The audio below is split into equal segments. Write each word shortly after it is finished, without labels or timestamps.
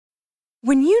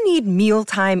When you need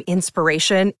mealtime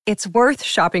inspiration, it's worth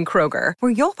shopping Kroger,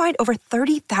 where you'll find over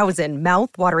 30,000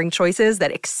 mouth-watering choices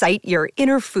that excite your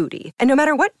inner foodie. And no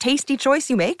matter what tasty choice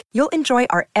you make, you'll enjoy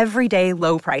our everyday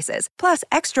low prices, plus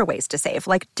extra ways to save,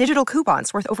 like digital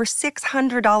coupons worth over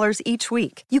 $600 each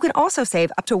week. You can also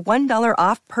save up to $1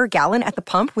 off per gallon at the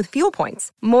pump with fuel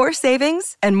points. More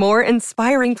savings and more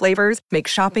inspiring flavors make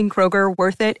shopping Kroger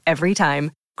worth it every time.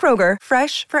 Kroger,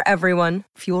 fresh for everyone.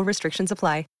 Fuel restrictions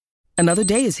apply. Another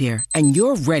day is here, and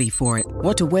you're ready for it.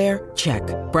 What to wear? Check.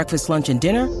 Breakfast, lunch, and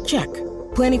dinner? Check.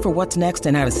 Planning for what's next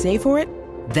and how to save for it?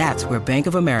 That's where Bank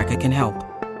of America can help.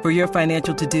 For your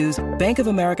financial to-dos, Bank of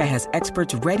America has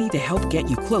experts ready to help get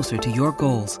you closer to your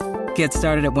goals. Get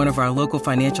started at one of our local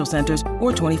financial centers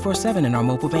or 24/7 in our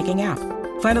mobile banking app.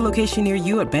 Find a location near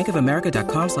you at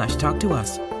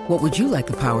bankofamerica.com/talktous. What would you like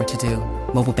the power to do?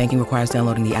 Mobile banking requires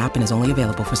downloading the app and is only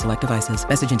available for select devices.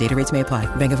 Message and data rates may apply.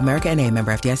 Bank of America N.A.,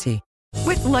 member FDIC.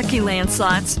 With Lucky Land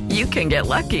Slots, you can get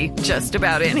lucky just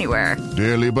about anywhere.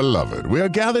 Dearly beloved, we are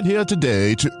gathered here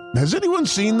today to... Has anyone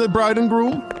seen the bride and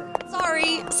groom?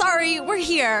 Sorry, we're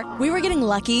here. We were getting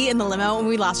lucky in the limo and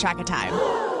we lost track of time.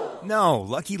 No,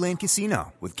 Lucky Land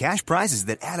Casino, with cash prizes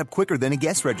that add up quicker than a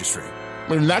guest registry.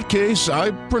 In that case,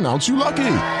 I pronounce you lucky.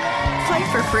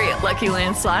 Play for free at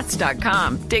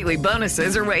LuckyLandSlots.com. Daily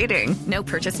bonuses are waiting. No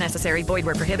purchase necessary. Void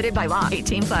where prohibited by law.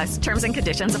 18+. Terms and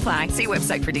conditions apply. See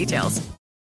website for details.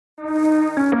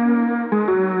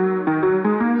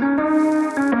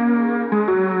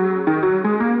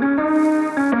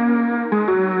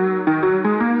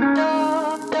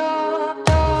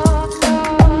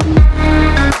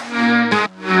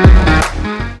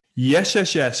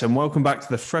 Yes, and welcome back to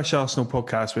the Fresh Arsenal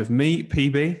podcast with me,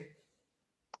 PB.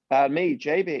 Me,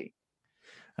 JB.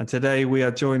 And today we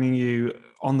are joining you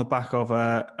on the back of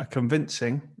a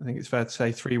convincing, I think it's fair to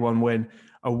say, 3-1 win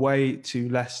away to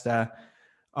Leicester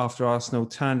after Arsenal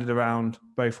turned it around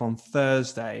both on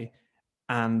Thursday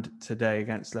and today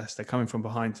against Leicester, coming from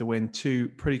behind to win two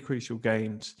pretty crucial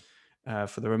games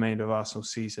for the remainder of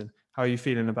Arsenal's season. How are you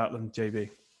feeling about them, JB?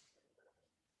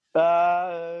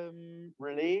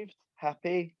 Relieved,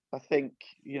 happy. I think,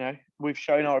 we've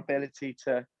shown our ability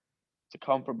to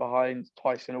come from behind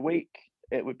twice in a week.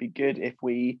 It would be good if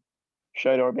we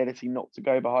showed our ability not to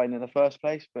go behind in the first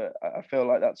place, but I feel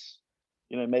like that's,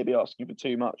 maybe asking for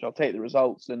too much. I'll take the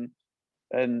results and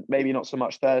maybe not so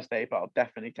much Thursday, but I'll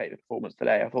definitely take the performance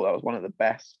today. I thought that was one of the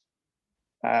best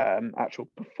actual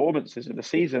performances of the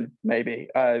season, maybe.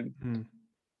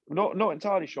 Not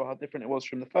entirely sure how different it was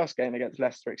from the first game against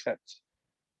Leicester, except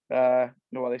they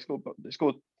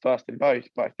scored first in both,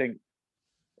 but I think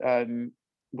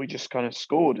we just kind of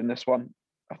scored in this one.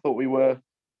 I thought we were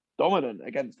dominant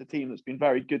against a team that's been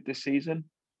very good this season.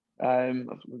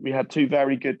 We had two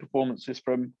very good performances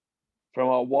from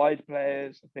our wide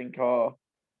players. I think our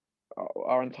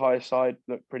entire side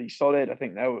looked pretty solid. I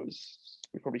think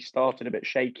we probably started a bit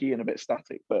shaky and a bit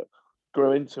static, but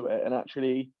grew into it and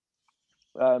actually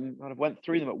kind of went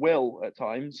through them at will at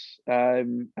times.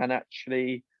 And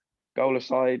actually, goal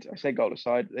aside,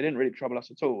 they didn't really trouble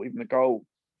us at all. Even the goal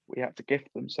we had to gift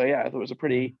them. So yeah, I thought it was a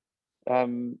pretty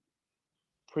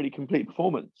complete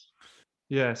performance.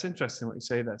 Yeah, it's interesting what you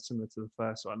say there, similar to the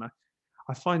first one.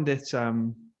 I find it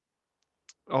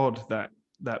odd that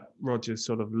Rodgers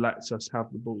sort of lets us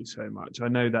have the ball so much. I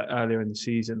know that earlier in the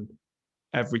season,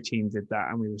 every team did that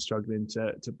and we were struggling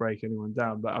to break anyone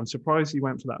down. But I'm surprised he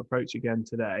went for that approach again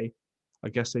today. I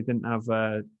guess they didn't have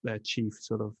their chief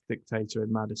sort of dictator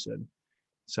in Maddison.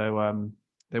 So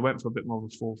they went for a bit more of a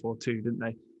 4-4-2, didn't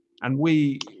they? And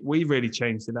we really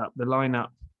changed it up. The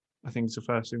lineup, I think, is the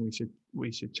first thing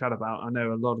we should chat about. I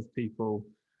know a lot of people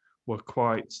were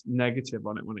quite negative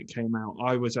on it when it came out.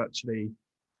 I was actually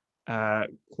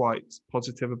quite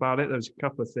positive about it. There was a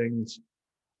couple of things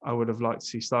I would have liked to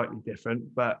see slightly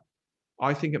different, but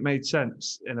I think it made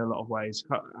sense in a lot of ways.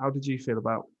 How did you feel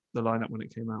about the lineup when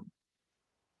it came out?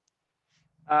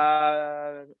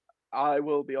 I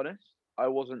will be honest, I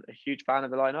wasn't a huge fan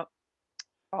of the lineup.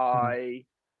 I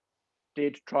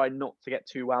did try not to get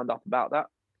too wound up about that.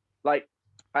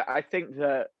 I think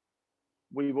that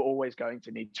we were always going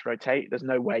to need to rotate. There's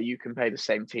no way you can play the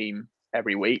same team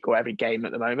every week or every game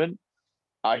at the moment.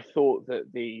 I thought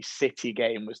that the City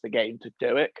game was the game to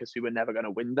do it because we were never going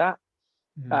to win that.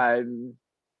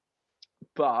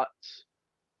 But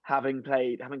having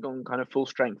gone kind of full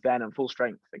strength then and full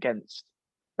strength against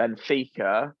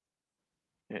Benfica,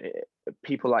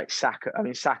 people like Saka,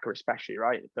 Saka especially,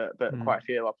 right? But quite a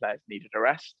few of our players needed a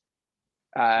rest.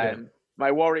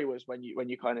 My worry was when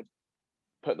you kind of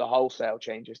put the wholesale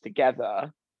changes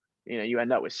together, you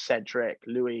end up with Cedric,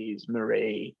 Luis,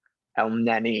 Marie, El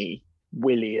Neni,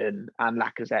 Willian and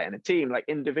Lacazette in a team. Like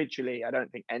individually, I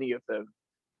don't think any of them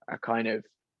are kind of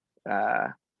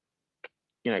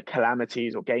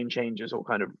calamities or game changers or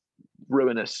kind of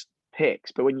ruinous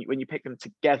picks. But when you pick them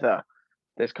together,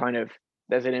 there's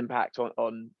an impact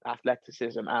on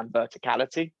athleticism and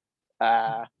verticality.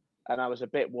 And I was a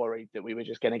bit worried that we were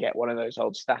just going to get one of those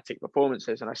old static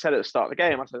performances. And I said at the start of the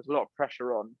game, I said there's a lot of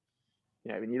pressure on,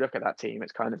 when you look at that team,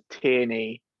 it's kind of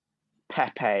Tierney,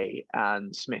 Pepe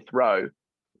and Smith Rowe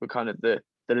were kind of the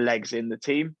legs in the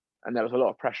team. And there was a lot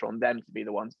of pressure on them to be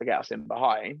the ones to get us in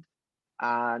behind.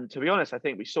 And to be honest, I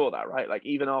think we saw that, right? Like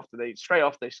even after straight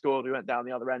off they scored, we went down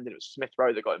the other end and it was Smith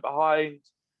Rowe that got in behind.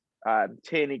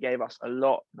 Tierney gave us a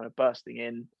lot, kind of bursting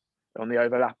in on the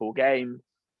overlap all game.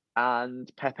 And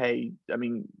Pepe, I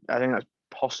think that's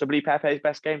possibly Pepe's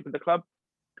best game for the club.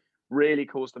 Really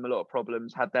caused them a lot of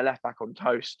problems, had their left back on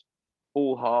toast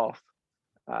all half.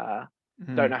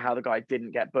 Don't know how the guy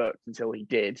didn't get booked until he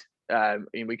did.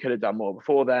 We could have done more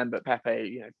before then, but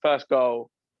Pepe, first goal,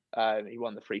 he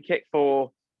won the free kick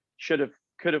for, could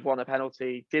have won a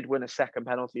penalty, did win a second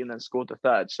penalty and then scored the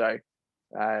third. So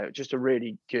just a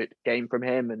really good game from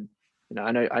him. And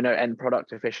I know end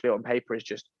product officially on paper is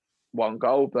just one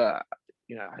goal, but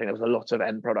I think there was a lot of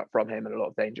end product from him and a lot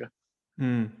of danger.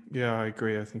 Yeah, I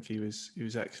agree. I think he was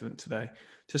excellent today.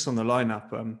 Just on the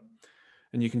lineup,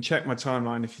 and you can check my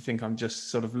timeline if you think I'm just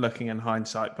sort of looking in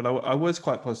hindsight, but I was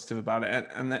quite positive about it,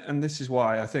 and this is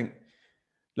why I think,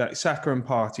 look, Saka and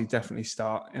Partey definitely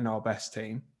start in our best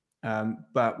team,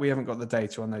 but we haven't got the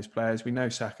data on those players. We know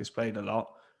Saka's played a lot,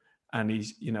 and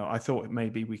he's, I thought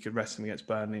maybe we could rest him against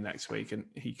Burnley next week, and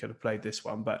he could have played this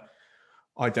one, but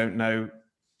I don't know,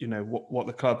 what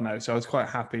the club knows. So I was quite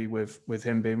happy with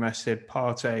him being rested.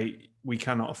 Partey, we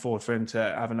cannot afford for him to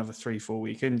have another 3-4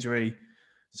 week injury.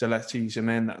 So let's ease him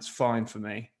in. That's fine for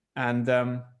me. And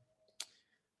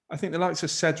I think the likes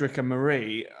of Cedric and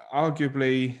Marie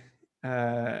arguably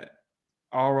are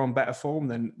on better form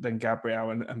than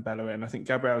Gabriel and Bellerin. I think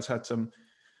Gabriel's had some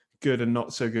good and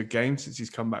not so good games since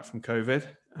he's come back from COVID.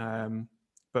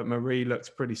 But Marie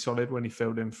looked pretty solid when he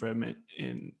filled in for him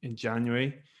in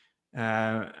January.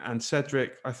 And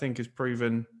Cedric, I think, has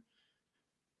proven,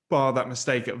 bar that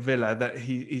mistake at Villa, that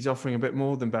he's offering a bit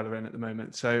more than Bellerin at the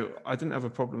moment. So I didn't have a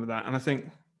problem with that. And I think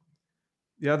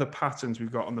the other patterns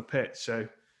we've got on the pitch, so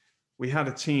we had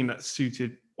a team that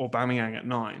suited Aubameyang at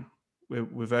 9,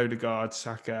 with Odegaard,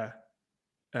 Saka,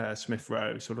 Smith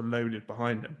Rowe sort of loaded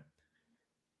behind him.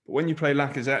 But when you play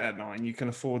Lacazette at 9, you can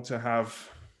afford to have...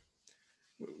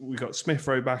 We got Smith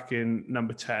Rowe back in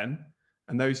number 10,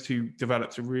 and those two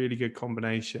developed a really good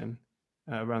combination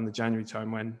around the January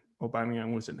time when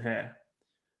Aubameyang wasn't here.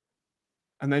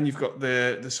 And then you've got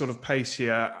the sort of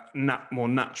pacier, more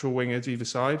natural wingers either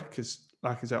side, because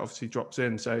Lacazette obviously drops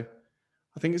in. So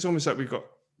I think it's almost like we've got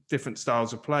different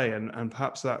styles of play, and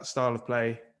perhaps that style of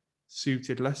play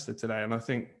suited Leicester today. And I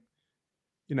think,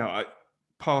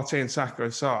 Partey and Saka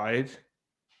aside,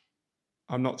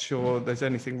 I'm not sure there's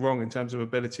anything wrong in terms of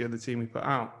ability of the team we put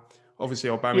out. Obviously,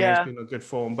 Aubameyang's been on good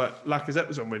form, but Lacazette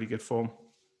was on really good form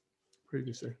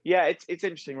previously. Yeah, it's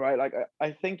interesting, right? Like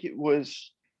I think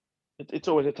it's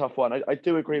always a tough one. I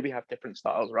do agree we have different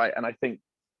styles, right? And I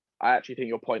actually think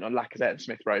your point on Lacazette and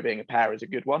Smith Rowe being a pair is a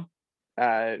good one.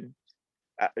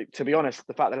 To be honest,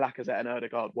 the fact that Lacazette and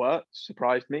Odegaard worked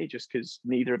surprised me, just because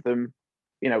neither of them,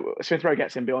 Smith Rowe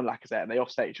gets in beyond Lacazette and they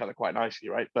offset each other quite nicely,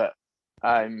 right? But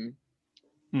I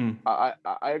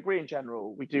agree in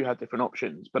general, we do have different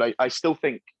options, but I still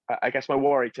think, I guess my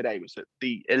worry today was that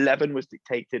the 11 was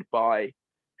dictated by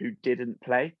who didn't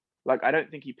play. Like, I don't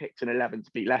think he picked an 11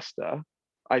 to beat Leicester.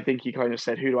 I think he kind of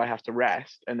said, who do I have to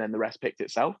rest? And then the rest picked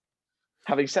itself.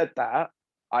 Having said that,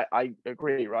 I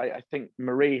agree, right? I think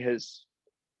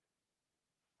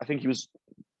he was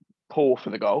poor for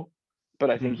the goal, but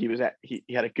I think he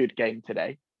had a good game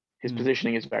today. His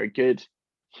positioning is very good.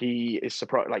 He is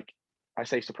I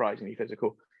say surprisingly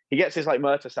physical. He gets his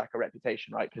Mertesacker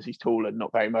reputation, right? Because he's tall and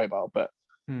not very mobile, but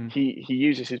he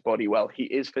uses his body well. He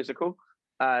is physical.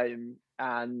 And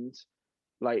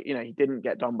he didn't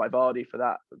get done by Vardy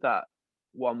for that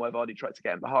one where Vardy tried to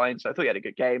get him behind. So I thought he had a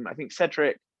good game. I think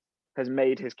Cedric has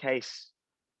made his case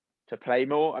to play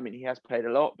more. I mean, he has played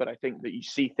a lot, but I think that you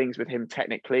see things with him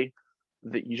technically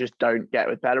that you just don't get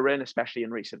with Bellerin, especially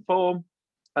in recent form.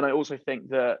 And I also think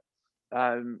that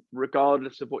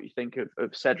regardless of what you think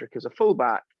of Cedric as a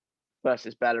fullback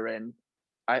versus Bellerin,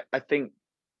 I think,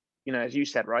 as you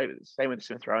said, right, same with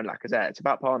Smith Rowe and Lacazette, it's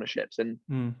about partnerships, and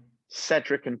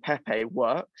Cedric and Pepe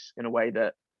works in a way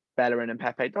that Bellerin and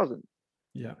Pepe doesn't.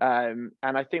 Yeah. And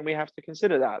I think we have to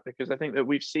consider that, because I think that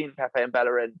we've seen Pepe and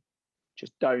Bellerin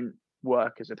just don't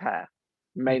work as a pair.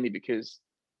 mainly because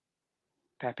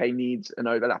Pepe needs an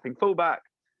overlapping fullback.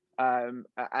 And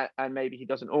maybe he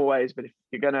doesn't always, but if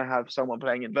you're going to have someone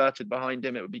playing inverted behind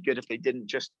him, it would be good if they didn't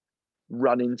just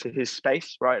run into his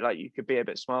space, right? Like, you could be a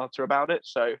bit smarter about it.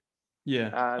 So,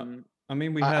 Yeah. I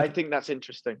mean, I think that's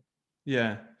interesting.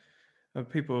 Yeah.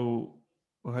 People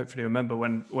will hopefully remember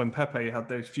when Pepe had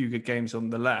those few good games on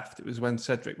the left, it was when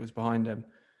Cedric was behind him,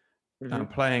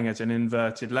 playing as an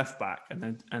inverted left back,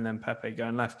 and then Pepe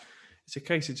going left. It's a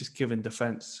case of just giving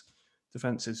defenses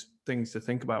things to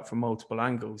think about from multiple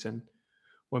angles. And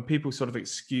when people sort of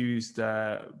excused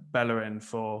Bellerin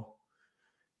for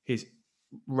his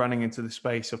running into the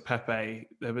space of Pepe,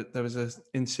 there was an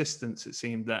insistence, it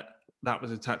seemed, that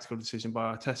was a tactical decision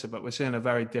by Arteta, but we're seeing a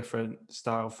very different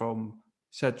style from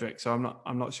Cedric. So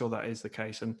I'm not sure that is the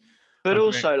case. But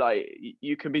also, like,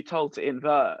 you can be told to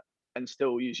invert and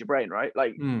still use your brain, right?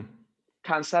 Like,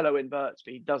 Cancelo inverts,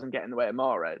 but he doesn't get in the way of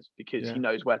Mahrez because he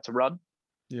knows where to run.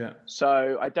 Yeah.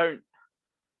 So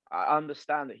I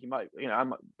understand that he might,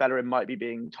 Bellerin might be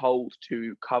being told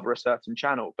to cover a certain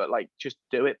channel, but like, just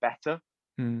do it better.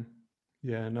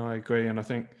 Yeah, no, I agree. And I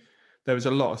think there was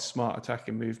a lot of smart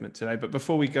attacking movement today. But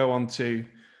before we go on to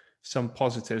some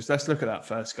positives, let's look at that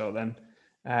first goal then.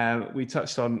 We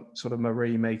touched on sort of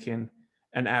Marie making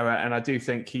an error, and I do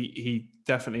think he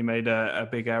definitely made a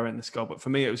big error in this goal. But for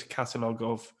me, it was a catalogue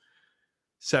of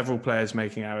several players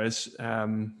making errors.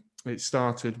 It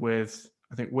started with,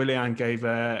 I think Willian gave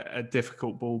a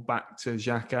difficult ball back to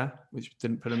Xhaka, which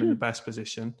didn't put him in the best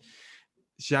position.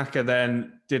 Xhaka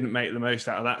then didn't make the most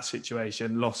out of that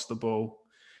situation, lost the ball,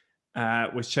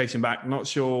 was chasing back. Not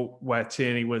sure where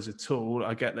Tierney was at all.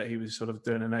 I get that he was sort of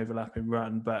doing an overlapping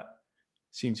run, but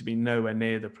seemed to be nowhere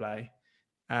near the play.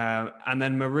 And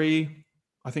then Marie,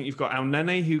 I think you've got El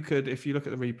Nene, who could, if you look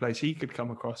at the replays, he could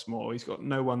come across more. He's got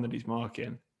no one that he's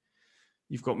marking.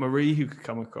 You've got Marie who could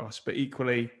come across, but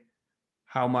equally,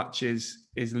 how much is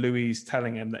Luis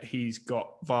telling him that he's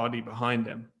got Vardy behind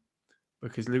him?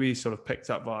 Because Luis sort of picked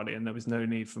up Vardy and there was no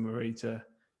need for Marie to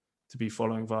be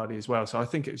following Vardy as well. So I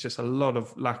think it was just a lot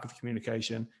of lack of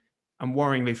communication. And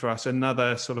worryingly for us,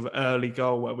 another sort of early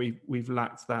goal where we've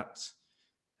lacked that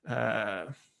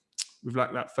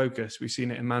focus. We've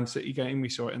seen it in Man City game, we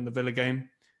saw it in the Villa game,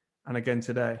 and again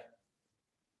today.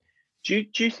 Do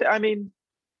you think, I mean,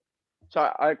 so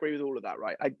I agree with all of that,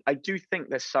 right? I do think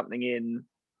there's something in,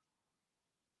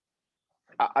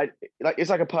 like, it's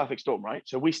like a perfect storm, right?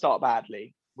 So we start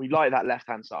badly. We like that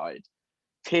left-hand side.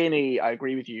 Tierney, I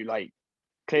agree with you. Like,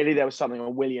 clearly there was something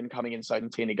on Willian coming inside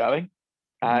and Tierney going.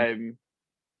 And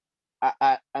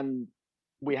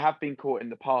we have been caught in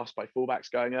the past by fullbacks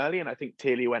going early, and I think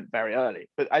Tierney went very early.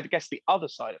 But I guess the other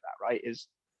side of that, right,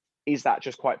 is that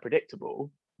just quite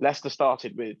predictable? Leicester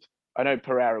started with, I know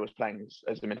Pereira was playing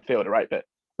as a midfielder, right? But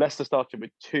Leicester started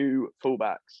with two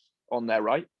fullbacks on their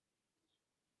right.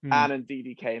 Anne and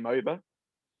Didi came over.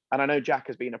 And I know Jack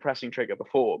has been a pressing trigger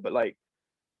before, but like,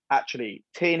 actually,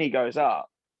 Tierney goes up,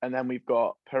 and then we've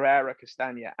got Pereira,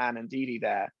 Castagna, Anne and Didi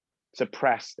there to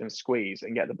press and squeeze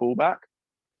and get the ball back.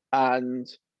 And,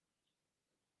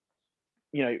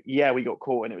 we got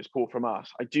caught and it was poor from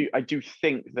us. I do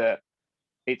think that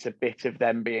it's a bit of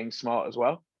them being smart as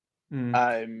well.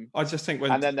 I just think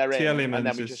when and then they're in, and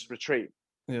then we just retreat.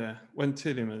 Yeah, when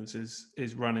Tielemans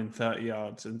is running 30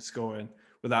 yards and scoring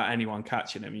without anyone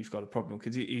catching him, you've got a problem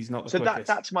because he's not the quickest.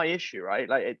 That's my issue, right?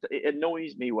 Like, it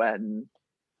annoys me when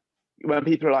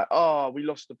people are like, "Oh, we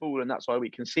lost the ball and that's why we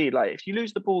concede." Like, if you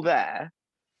lose the ball there,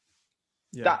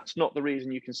 that's not the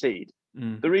reason you concede.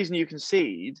 The reason you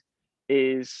concede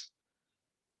is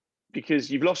because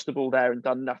you've lost the ball there and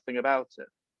done nothing about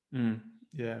it.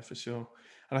 Yeah, for sure.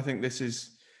 And I think this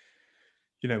is,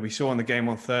 we saw in the game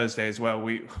on Thursday as well,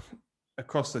 we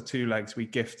across the two legs, we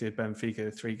gifted Benfica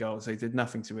the 3 goals. They did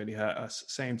nothing to really hurt us.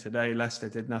 Same today, Leicester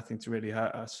did nothing to really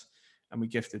hurt us, and we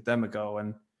gifted them a goal.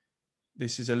 And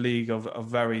this is a league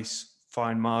of very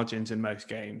fine margins in most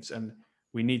games, and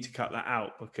we need to cut that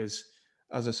out because,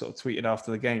 as I sort of tweeted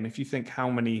after the game, if you think how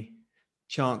many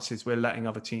chances we're letting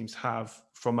other teams have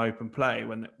from open play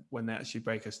when they actually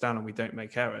break us down and we don't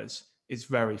make errors, it's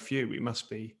very few. We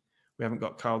haven't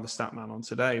got Carl the Statman on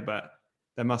today, but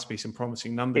there must be some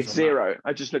promising numbers. It's 0.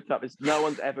 I just looked up. No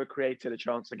one's ever created a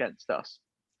chance against us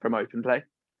from open play.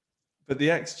 But the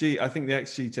XG, I think the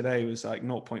XG today was like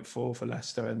 0.4 for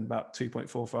Leicester and about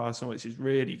 2.4 for Arsenal, which is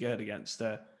really good against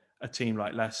a team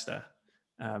like Leicester.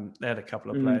 They had a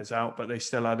couple of players out, but they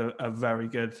still had a very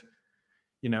good,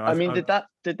 did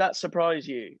that surprise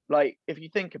you? Like, if you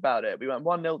think about it, we went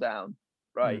 1-0 down,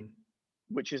 right?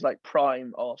 Which is like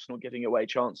prime Arsenal giving away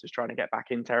chances, trying to get back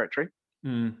in territory.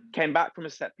 Came back from a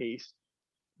set piece,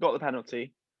 got the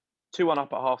penalty, 2-1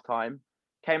 up at half time,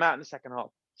 came out in the second half,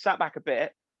 sat back a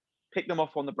bit, picked them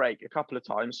off on the break a couple of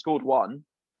times, scored one,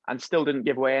 and still didn't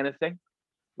give away anything.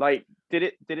 Like,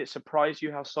 did it surprise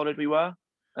you how solid we were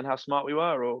and how smart we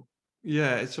were? Or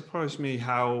Yeah, it surprised me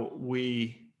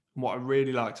what I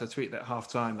really liked, I tweeted at half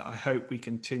time that I hope we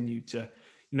continue to,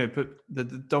 but the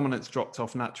dominance dropped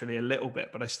off naturally a little bit,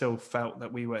 but I still felt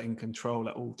that we were in control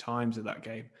at all times of that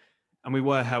game. And we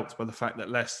were helped by the fact that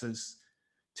Leicester's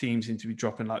team seemed to be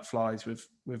dropping like flies with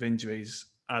injuries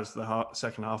as the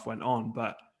second half went on.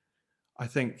 But I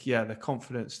think, the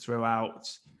confidence throughout,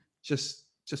 just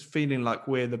feeling like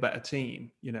we're the better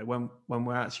team, when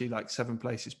we're actually like 7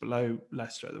 places below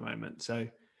Leicester at the moment. So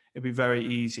it'd be very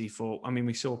easy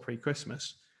we saw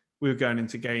pre-Christmas, we were going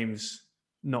into games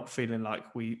not feeling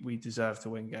like we deserved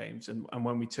to win games. And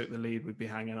when we took the lead, we'd be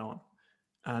hanging on.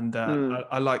 And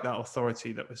I like that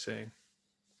authority that we're seeing.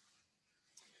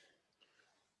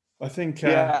 I think...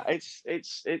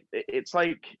 it's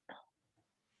like,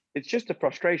 it's just a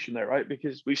frustration though, right?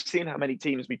 Because we've seen how many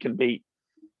teams we can beat.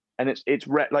 And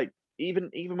like,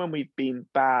 even when we've been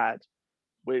bad,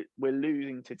 we're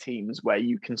losing to teams where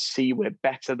you can see we're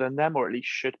better than them, or at least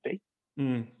should be.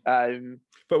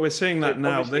 But we're seeing that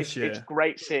now this year. It's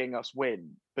great seeing us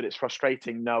win, but it's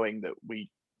frustrating knowing that we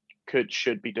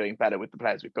should be doing better with the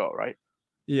players we've got, right?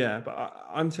 Yeah, but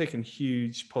I'm taking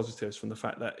huge positives from the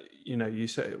fact that, you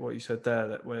said what you said there,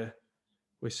 that we're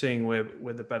seeing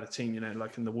we're the better team,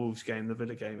 like in the Wolves game, the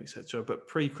Villa game, etc. But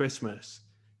pre-Christmas,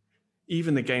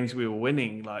 even the games we were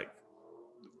winning, like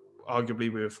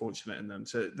arguably we were fortunate in them.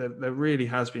 So there really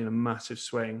has been a massive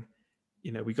swing.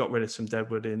 We got rid of some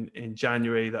deadwood in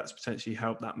January. That's potentially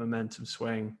helped that momentum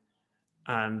swing.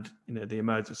 And, the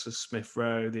emergence of Smith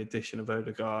Rowe, the addition of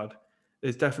Odegaard,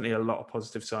 there's definitely a lot of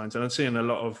positive signs. And I'm seeing a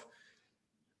lot of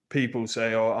people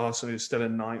say, oh, Arsenal is still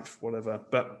in 9th, whatever.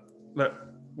 But look,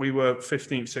 we were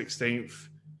 15th, 16th.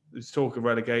 There's talk of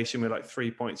relegation. We're like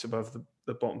 3 points above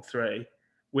the bottom 3.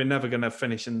 We're never going to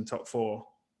finish in the top 4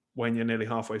 when you're nearly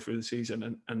halfway through the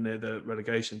season and near the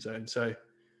relegation zone. So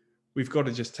we've got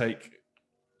to just take,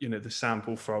 the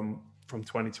sample from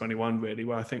 2021, really,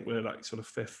 where I think we're like sort of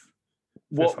fifth.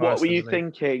 What were you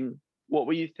thinking? What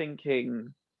were you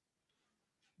thinking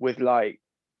with like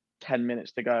 10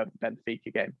 minutes to go of the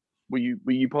Benfica game? Were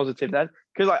you positive then?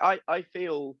 Because I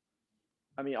feel,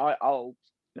 I'll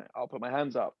put my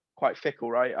hands up, quite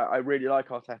fickle, right? I really like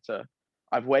Arteta.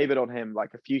 I've wavered on him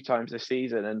like a few times this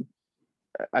season,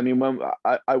 and when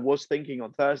I was thinking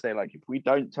on Thursday, like, if we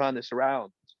don't turn this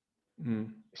around,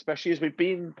 especially as we've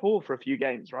been poor for a few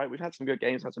games, right? We've had some good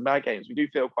games, had some bad games. We do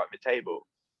feel quite mid-table.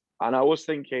 And I was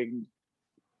thinking,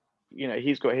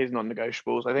 he's got his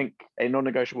non-negotiables. I think a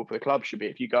non-negotiable for the club should be,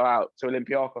 if you go out to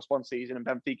Olympiacos one season and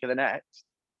Benfica the next,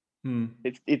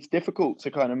 it's difficult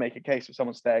to kind of make a case for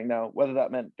someone staying now. Whether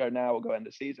that meant go now or go end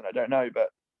the season, I don't know.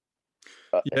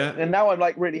 But and now I'm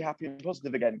like really happy and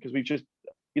positive again, because we've just,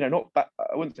 I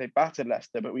wouldn't say battered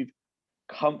Leicester, but we've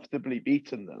comfortably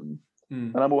beaten them,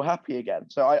 and I'm all happy again.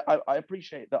 So I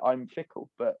appreciate that I'm fickle,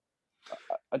 but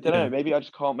I don't know. Maybe I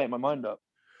just can't make my mind up.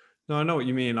 No, I know what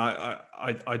you mean.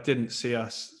 I didn't see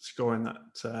us scoring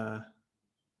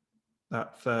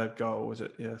that third goal. Was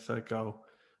it? Yeah, third goal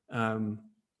on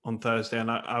Thursday, and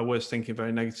I was thinking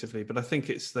very negatively. But I think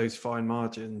it's those fine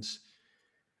margins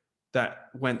that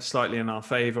went slightly in our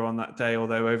favour on that day.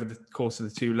 Although over the course of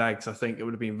the 2 legs, I think it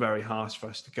would have been very harsh for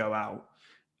us to go out.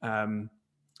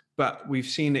 But we've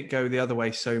seen it go the other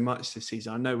way so much this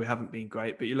season. I know we haven't been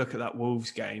great, but you look at that Wolves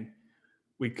game,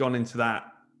 we've gone into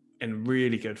that in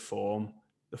really good form.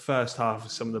 The first half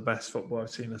was some of the best football I've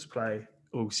seen us play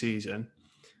all season.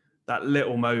 That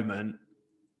little moment,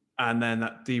 and then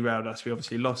that derailed us. We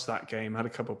obviously lost that game, had a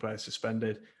couple of players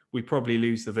suspended. We probably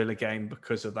lose the Villa game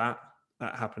because of that.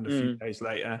 That happened a few days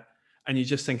later. And you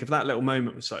just think if that little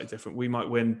moment was slightly different, we might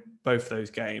win both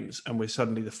those games, and we're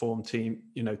suddenly the form team,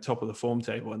 top of the form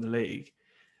table in the league.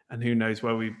 And who knows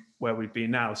where we'd be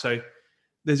now. So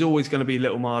there's always going to be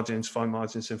little margins, fine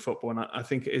margins in football. And I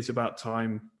think it is about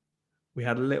time we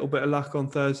had a little bit of luck on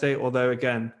Thursday. Although,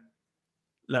 again,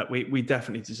 look, we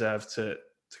definitely deserve to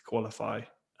qualify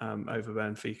over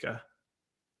Benfica.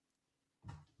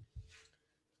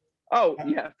 Oh,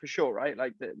 yeah, for sure, right?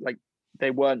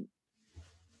 They weren't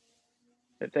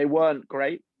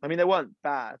great. They weren't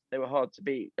bad. They were hard to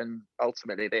beat. And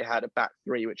ultimately, they had a back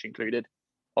 3, which included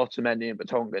Otamendi and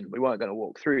Vertonghen. We weren't going to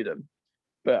walk through them.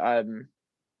 But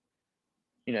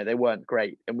they weren't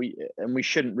great, and we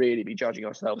shouldn't really be judging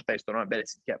ourselves based on our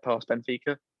ability to get past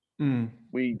Benfica.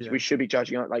 We should be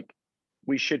judging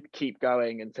we should keep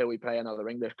going until we play another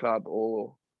English club,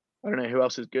 or I don't know who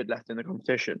else is good left in the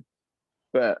competition.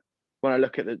 But when I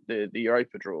look at the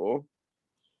Europa draw,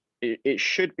 it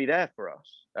should be there for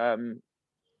us.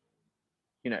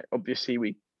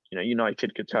 Obviously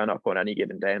United could turn up on any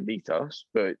given day and beat us,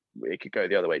 but it could go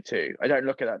the other way too. I don't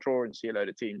look at that draw and see a load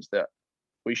of teams that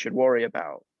we should worry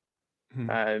about.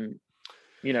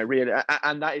 Really,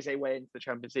 and that is a way into the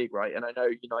Champions League, right? And I know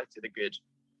United are good,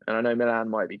 and I know Milan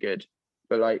might be good,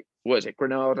 but like, what is it?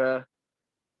 Granada,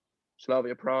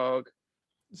 Slavia Prague,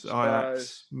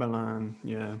 Ajax, Milan,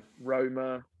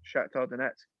 Roma, Shakhtar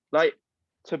Donetsk. Like,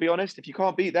 to be honest, if you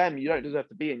can't beat them, you don't deserve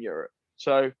to be in Europe.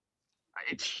 So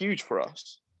it's huge for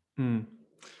us.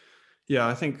 Yeah,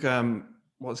 I think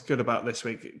what's good about this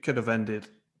week, it could have ended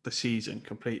the season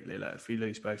completely, like, if we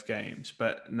lose both games.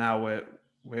 But now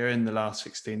we're in the last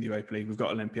 16 of the Europa League. We've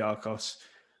got Olympiacos.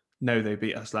 No, they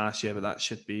beat us last year, but that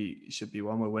should be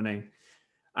one we're winning.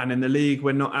 And in the league,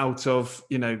 we're not out of,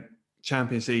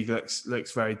 Champions League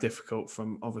looks very difficult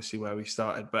from obviously where we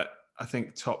started. But I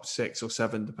think top 6 or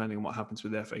 7, depending on what happens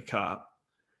with the FA Cup,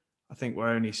 I think we're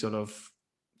only sort of,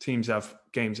 teams have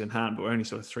games in hand, but we're only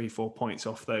sort of 3-4 points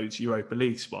off those Europa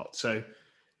League spots. So,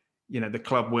 the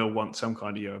club will want some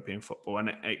kind of European football, and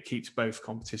it keeps both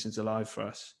competitions alive for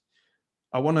us.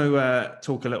 I want to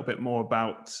talk a little bit more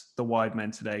about the wide men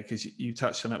today, because you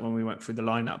touched on it when we went through the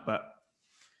lineup. But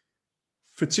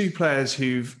for two players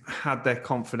who've had their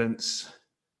confidence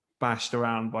bashed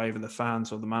around by either the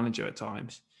fans or the manager at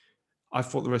times, I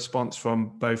thought the response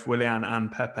from both Willian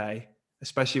and Pepe,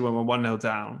 especially when we're 1-0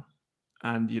 down,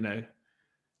 and,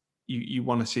 you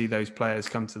want to see those players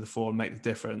come to the fore and make the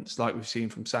difference, like we've seen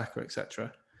from Saka,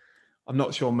 etc. I'm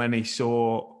not sure many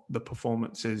saw the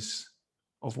performances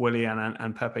of Willian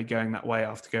and Pepe going that way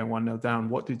after going 1-0 down.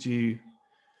 What did you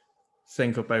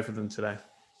think of both of them today?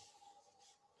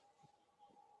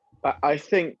 I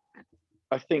think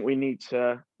we need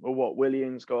to, what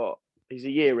Willian's got, he's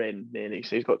a year in nearly,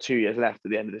 so he's got 2 years left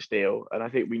at the end of this deal. And I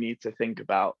think we need to think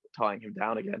about tying him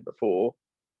down again before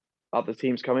other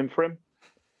teams come in for him.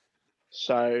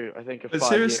 So I think but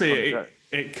seriously,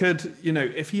 it could,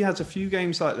 if he has a few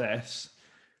games like this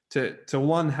to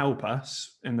one, help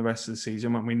us in the rest of the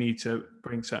season when we need to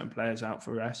bring certain players out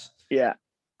for rest. Yeah.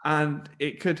 And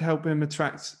it could help him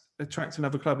attract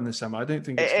another club in the summer. I don't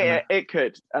think it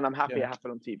could. And I'm happy it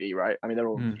happened on TV, right? I mean, they're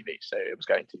all on TV, so it was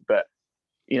going to. But,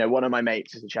 one of my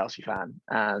mates is a Chelsea fan,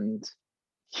 and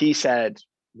he said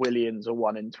Willian's a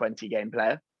 1 in 20 game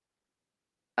player.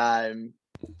 And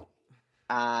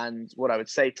what I would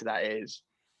say to that is,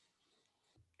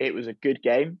 it was a good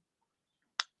game,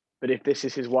 but if this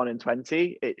is his 1 in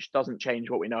 20, it doesn't change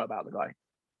what we know about the guy.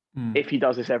 If he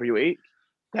does this every week,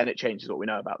 then it changes what we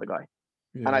know about the guy.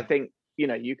 Yeah. And I think,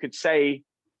 you could say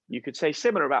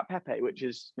similar about Pepe, which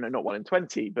is, not 1 in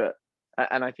 20, but,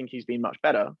 and I think he's been much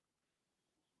better.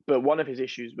 But one of his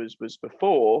issues was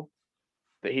before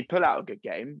that he'd pull out a good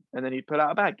game and then he'd pull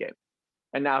out a bad game.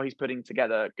 And now he's putting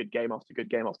together good game after good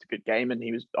game after good game, and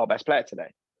he was our best player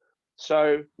today.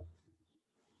 So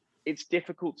it's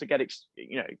difficult to get,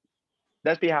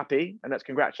 let's be happy and let's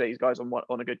congratulate these guys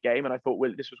on a good game. And I thought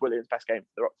this was Willian's best game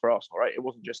for Arsenal, right? It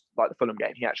wasn't just like the Fulham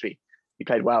game. He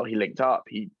played well. He linked up.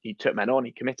 He took men on.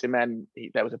 He committed men.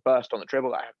 There was a burst on the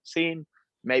dribble that I haven't seen.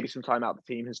 Maybe some time out of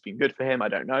the team has been good for him. I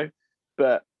don't know.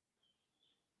 But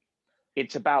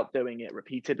it's about doing it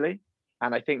repeatedly.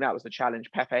 And I think that was the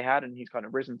challenge Pepe had, and he's kind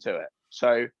of risen to it.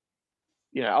 So,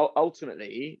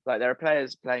 ultimately, like, there are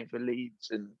players playing for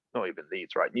Leeds, and not even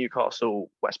Leeds, right?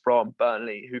 Newcastle, West Brom,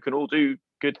 Burnley, who can all do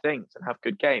good things and have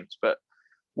good games. But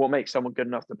what makes someone good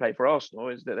enough to play for Arsenal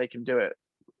is that they can do it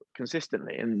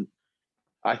consistently. And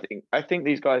I think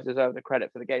these guys deserve the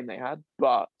credit for the game they had,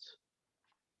 but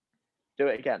do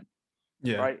it again.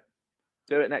 Yeah. Right?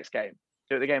 Do it next game.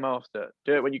 Do it the game after.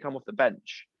 Do it when you come off the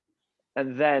bench.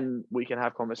 And then we can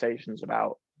have conversations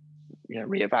about,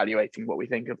 reevaluating what we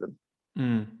think of them.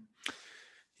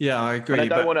 Yeah, I agree.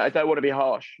 And I don't want to be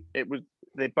harsh.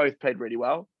 They both played really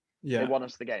well. Yeah. They won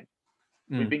us the game.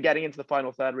 We've been getting into the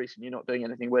final third recently, not doing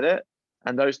anything with it.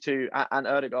 And those two, and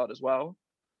Ødegaard as well,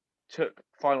 took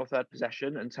final third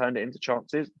possession and turned it into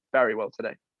chances very well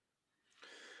today.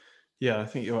 Yeah, I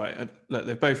think you're right. Look,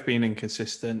 they've both been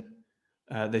inconsistent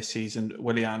this season.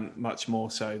 Willian much more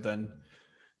so than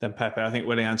Pepe. I think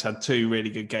Willian's had 2 really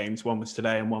good games. One was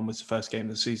today and one was the first game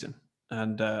of the season.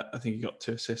 And I think he got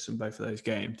 2 assists in both of those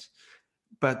games.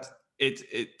 But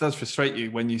it does frustrate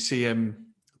you when you see him.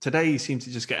 Today, he seemed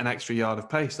to just get an extra yard of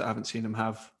pace that I haven't seen him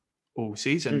have all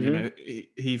season. Mm-hmm.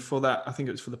 He for that, I think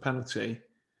it was for the penalty,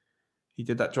 he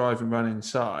did that drive and run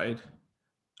inside.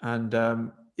 And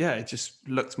it just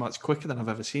looked much quicker than I've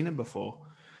ever seen him before.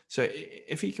 So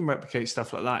if he can replicate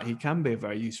stuff like that, he can be a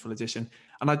very useful addition.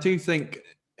 And I do think,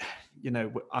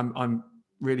 I'm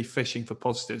really fishing for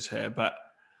positives here, but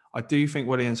I do think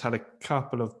Willian's had a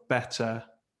couple of better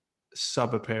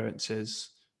sub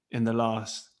appearances in the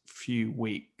last few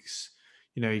weeks.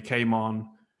 He came on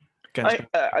against.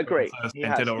 I agree. He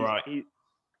and has. did all right.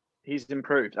 He's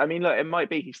improved. I mean, look, it might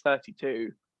be he's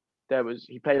 32.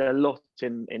 He played a lot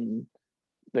in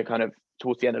the kind of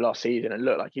towards the end of last season and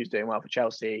looked like he was doing well for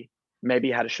Chelsea. Maybe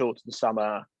he had a shortened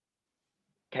summer,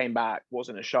 came back,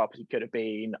 wasn't as sharp as he could have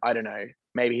been. I don't know.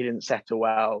 Maybe he didn't settle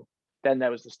well. Then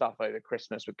there was the stuff over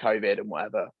Christmas with COVID and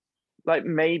whatever. Like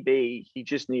maybe he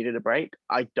just needed a break.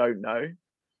 I don't know.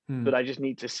 But I just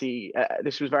need to see.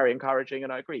 This was very encouraging,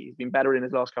 and I agree. He's been better in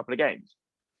his last couple of games.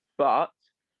 But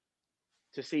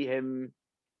to see him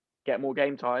get more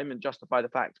game time and justify the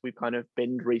fact we've kind of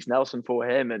binned Reece Nelson for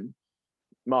him and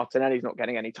Martinelli's not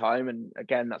getting any time. And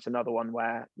again, that's another one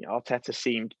where Arteta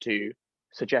seemed to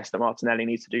suggest that Martinelli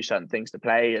needs to do certain things to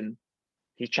play, and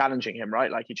he's challenging him,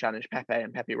 right? Like he challenged Pepe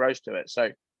and Pepe rose to it. So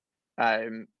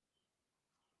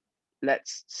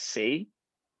let's see.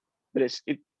 But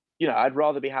I'd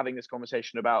rather be having this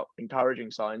conversation about encouraging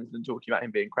signs than talking about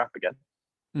him being crap again.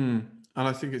 And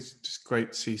I think it's just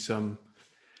great to see some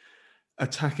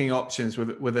attacking options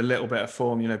with a little bit of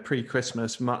form.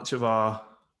 Pre-Christmas, much of our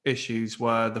issues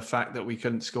were the fact that we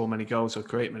couldn't score many goals or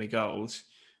create many goals.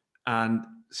 And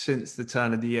since the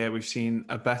turn of the year, we've seen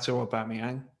a better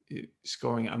Aubameyang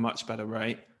scoring at a much better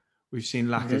rate. We've seen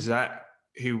Lacazette,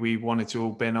 who we wanted to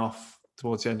all bin off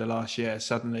towards the end of last year.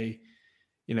 Suddenly,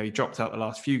 he dropped out the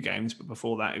last few games, but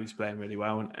before that, he was playing really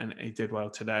well and he did well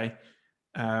today.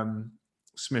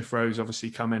 Smith Rowe's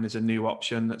obviously come in as a new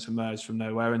option that's emerged from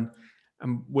nowhere. And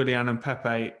Willian and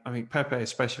Pepe, I think Pepe,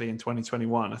 especially in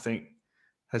 2021, I think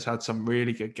has had some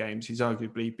really good games. He's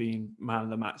arguably been man of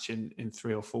the match in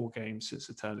 3 or 4 games since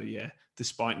the turn of the year,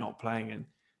 despite not playing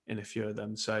in a few of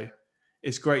them. So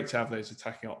it's great to have those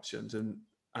attacking options.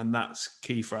 And that's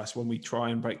key for us when we try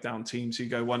and break down teams who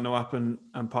go 1-0 up and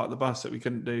park the bus that we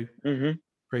couldn't do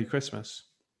pre-Christmas.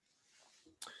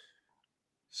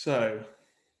 So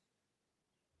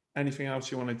anything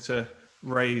else you wanted to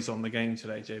raise on the game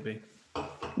today, JB?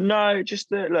 No, just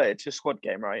it's a squad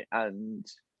game, right? And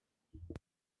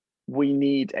we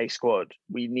need a squad.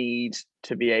 We need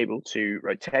to be able to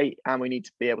rotate and we need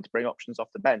to be able to bring options off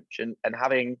the bench. And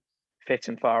having fit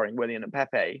and firing Willian and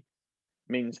Pepe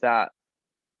means that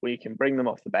we can bring them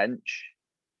off the bench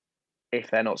if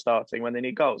they're not starting when they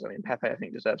need goals. I mean, Pepe, I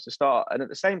think, deserves to start. And at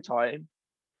the same time,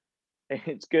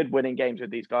 it's good winning games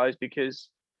with these guys because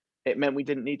it meant we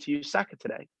didn't need to use Saka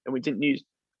today. And we didn't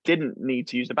need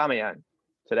to use Aubameyang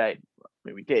today. I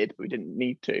mean, we did, but we didn't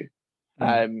need to.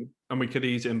 And we could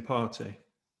ease in Partey.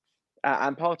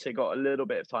 And Partey got a little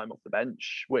bit of time off the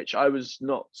bench, which I was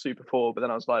not super for. But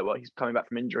then I was like, well, he's coming back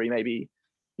from injury. Maybe,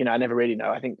 I never really know.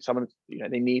 I think someone,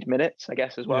 they need minutes, I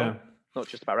guess, as well. Yeah. Not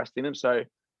just about resting them. So,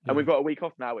 and we've got a week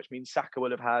off now, which means Saka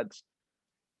will have had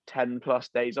 10 plus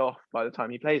days off by the time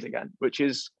he plays again, which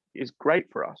is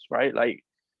great for us, right? Like,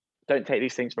 don't take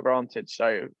these things for granted.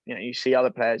 So, you see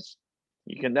other players,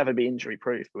 you can never be injury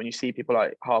proof. But when you see people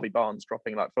like Harvey Barnes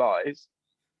dropping like flies,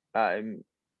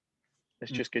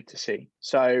 it's just good to see.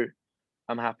 So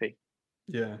I'm happy.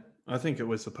 Yeah, I think it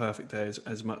was the perfect day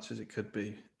as much as it could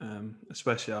be,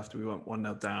 especially after we went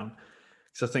 1-0 down.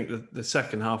 Because I think the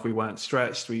second half we weren't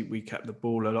stretched. We kept the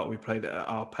ball a lot. We played it at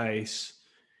our pace.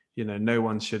 No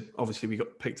one should. Obviously, we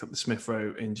got picked up the Smith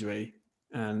Rowe injury,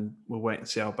 and we'll wait and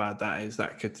see how bad that is.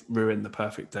 That could ruin the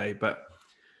perfect day. But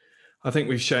I think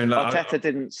we've shown that Arteta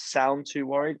didn't sound too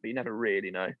worried, but you never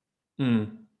really know.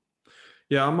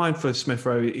 Yeah, I'm mindful of Smith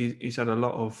Rowe. He's had a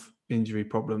lot of injury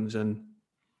problems, and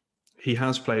he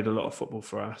has played a lot of football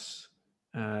for us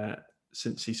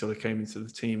since he sort of came into the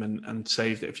team and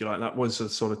saved it, if you like. That was a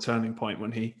sort of turning point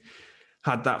when he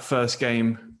had that first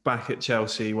game back at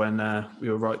Chelsea when we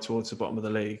were right towards the bottom of the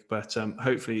league. But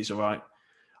hopefully he's all right.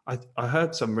 I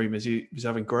heard some rumours he was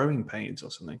having growing pains or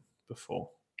something before.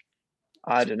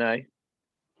 I don't know.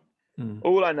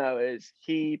 All I know is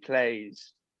he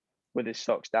plays with his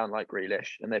socks down like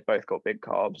Grealish, and they've both got big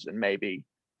calves, and maybe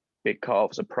big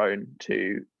calves are prone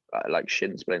to like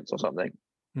shin splints or something,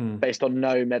 based on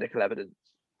no medical evidence.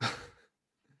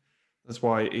 That's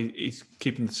why he's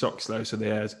keeping the socks low so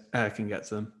the air can get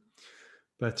to them.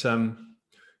 But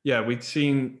yeah,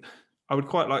 I would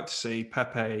quite like to see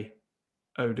Pepe,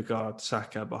 Odegaard,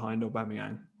 Saka behind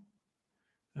Aubameyang.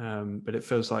 But it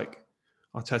feels like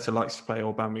Arteta likes to play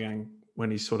Aubameyang when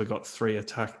he's sort of got 3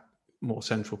 more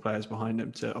central players behind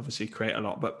him to obviously create a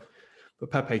lot. But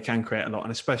Pepe can create a lot,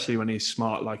 and especially when he's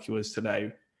smart like he was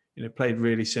today. Played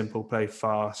really simple, played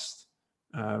fast.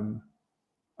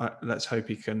 let's hope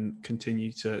he can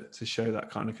continue to show that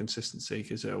kind of consistency,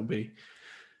 because it'll be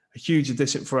a huge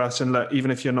addition for us. And look,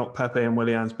 even if you're not Pepe and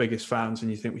Willian's biggest fans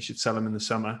and you think we should sell them in the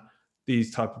summer,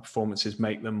 these type of performances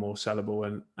make them more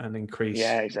sellable and increase.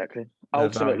 Yeah, exactly.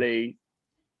 Ultimately,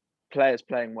 players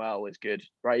playing well is good,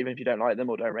 right? Even if you don't like them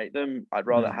or don't rate them, I'd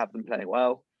rather have them playing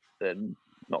well than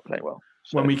not playing well.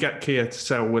 So, when we get Kia to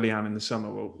sell Willian in the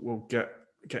summer, we'll get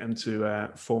him to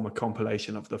form a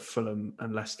compilation of the Fulham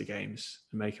and Leicester games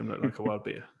and make him look like a world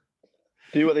beater.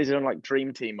 Do what they did on like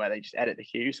Dream Team, where they just edit the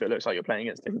queue so it looks like you're playing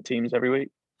against different teams every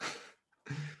week.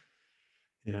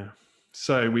 Yeah.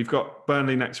 So we've got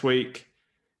Burnley next week.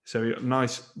 So we've got a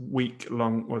nice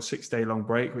week-long, 6-day-long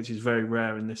break, which is very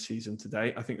rare in this season to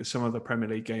date. I think there's some other Premier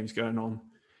League games going on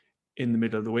in the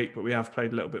middle of the week, but we have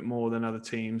played a little bit more than other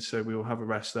teams, so we will have a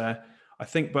rest there. I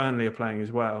think Burnley are playing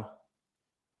as well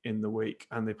in the week,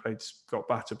 and they got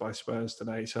battered by Spurs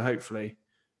today. So hopefully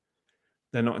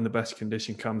they're not in the best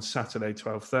condition come Saturday,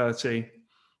 12:30.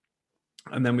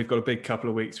 And then we've got a big couple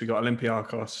of weeks. We've got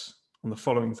Olympiacos on the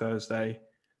following Thursday,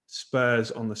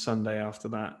 Spurs on the Sunday after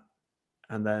that,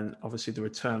 and then obviously the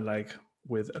return leg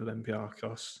with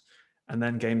Olympiacos, and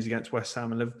then games against West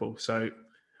Ham and Liverpool. So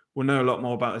we'll know a lot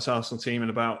more about this Arsenal team in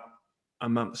about a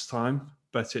month's time,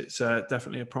 but it's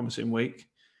definitely a promising week,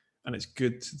 and it's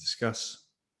good to discuss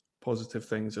positive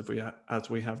things as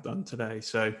we have done today.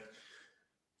 So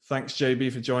thanks,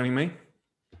 JB, for joining me.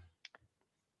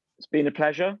 It's been a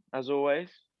pleasure, as always.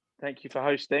 Thank you for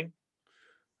hosting.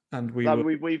 And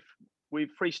we've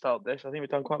freestyled this. I think we've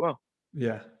done quite well.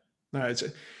 Yeah. No,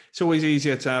 it's always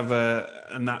easier to have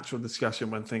a natural discussion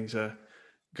when things are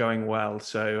going well.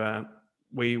 So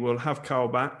we will have Carl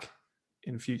back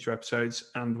in future episodes,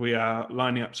 and we are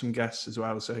lining up some guests as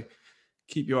well. So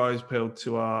keep your eyes peeled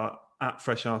to our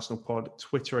 @FreshArsenalPod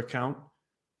Twitter account.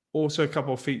 Also, a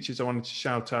couple of features I wanted to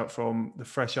shout out from the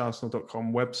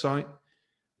FreshArsenal.com website.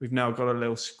 We've now got a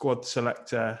little squad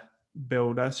selector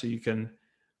builder, so you can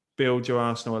build your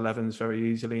Arsenal 11s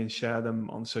very easily and share them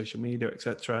on social media,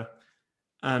 etc.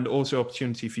 And also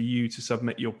opportunity for you to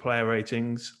submit your player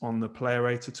ratings on the Player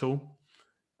Rater tool.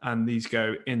 And these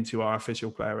go into our official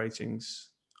player ratings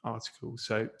article.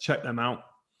 So check them out.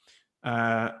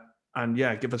 And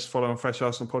yeah, give us a follow on Fresh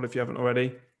Arsenal Pod if you haven't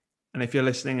already. And if you're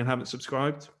listening and haven't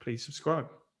subscribed, please subscribe.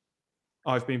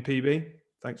 I've been PB.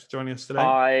 Thanks for joining us today.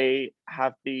 I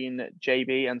have been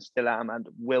JB and still am and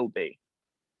will be.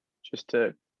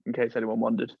 In case anyone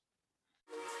wondered.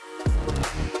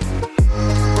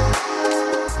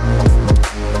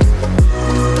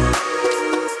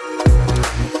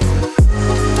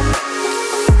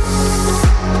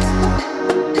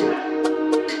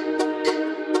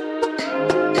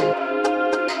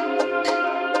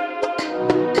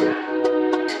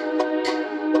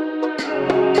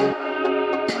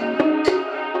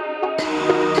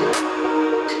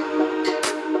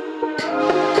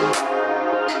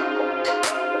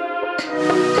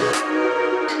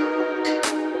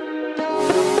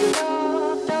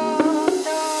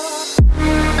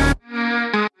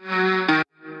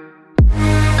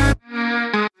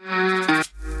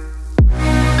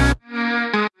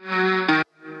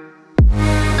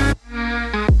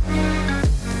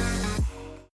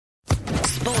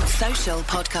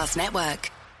 Podcast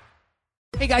Network.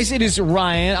 Hey guys, it is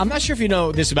Ryan. I'm not sure if you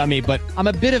know this about me, but I'm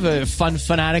a bit of a fun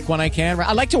fanatic when I can.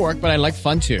 I like to work, but I like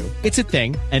fun too. It's a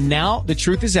thing. And now the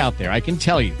truth is out there. I can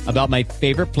tell you about my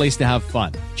favorite place to have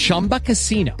fun. Chumba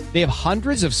Casino. They have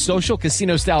hundreds of social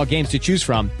casino style games to choose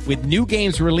from with new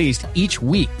games released each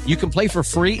week. You can play for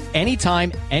free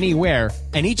anytime, anywhere.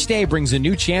 And each day brings a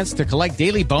new chance to collect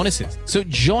daily bonuses. So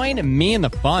join me in the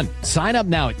fun. Sign up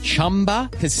now at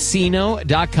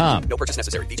ChumbaCasino.com. No purchase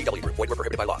necessary. VGW Group. Void where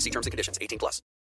prohibited by law. See terms and conditions. 18+.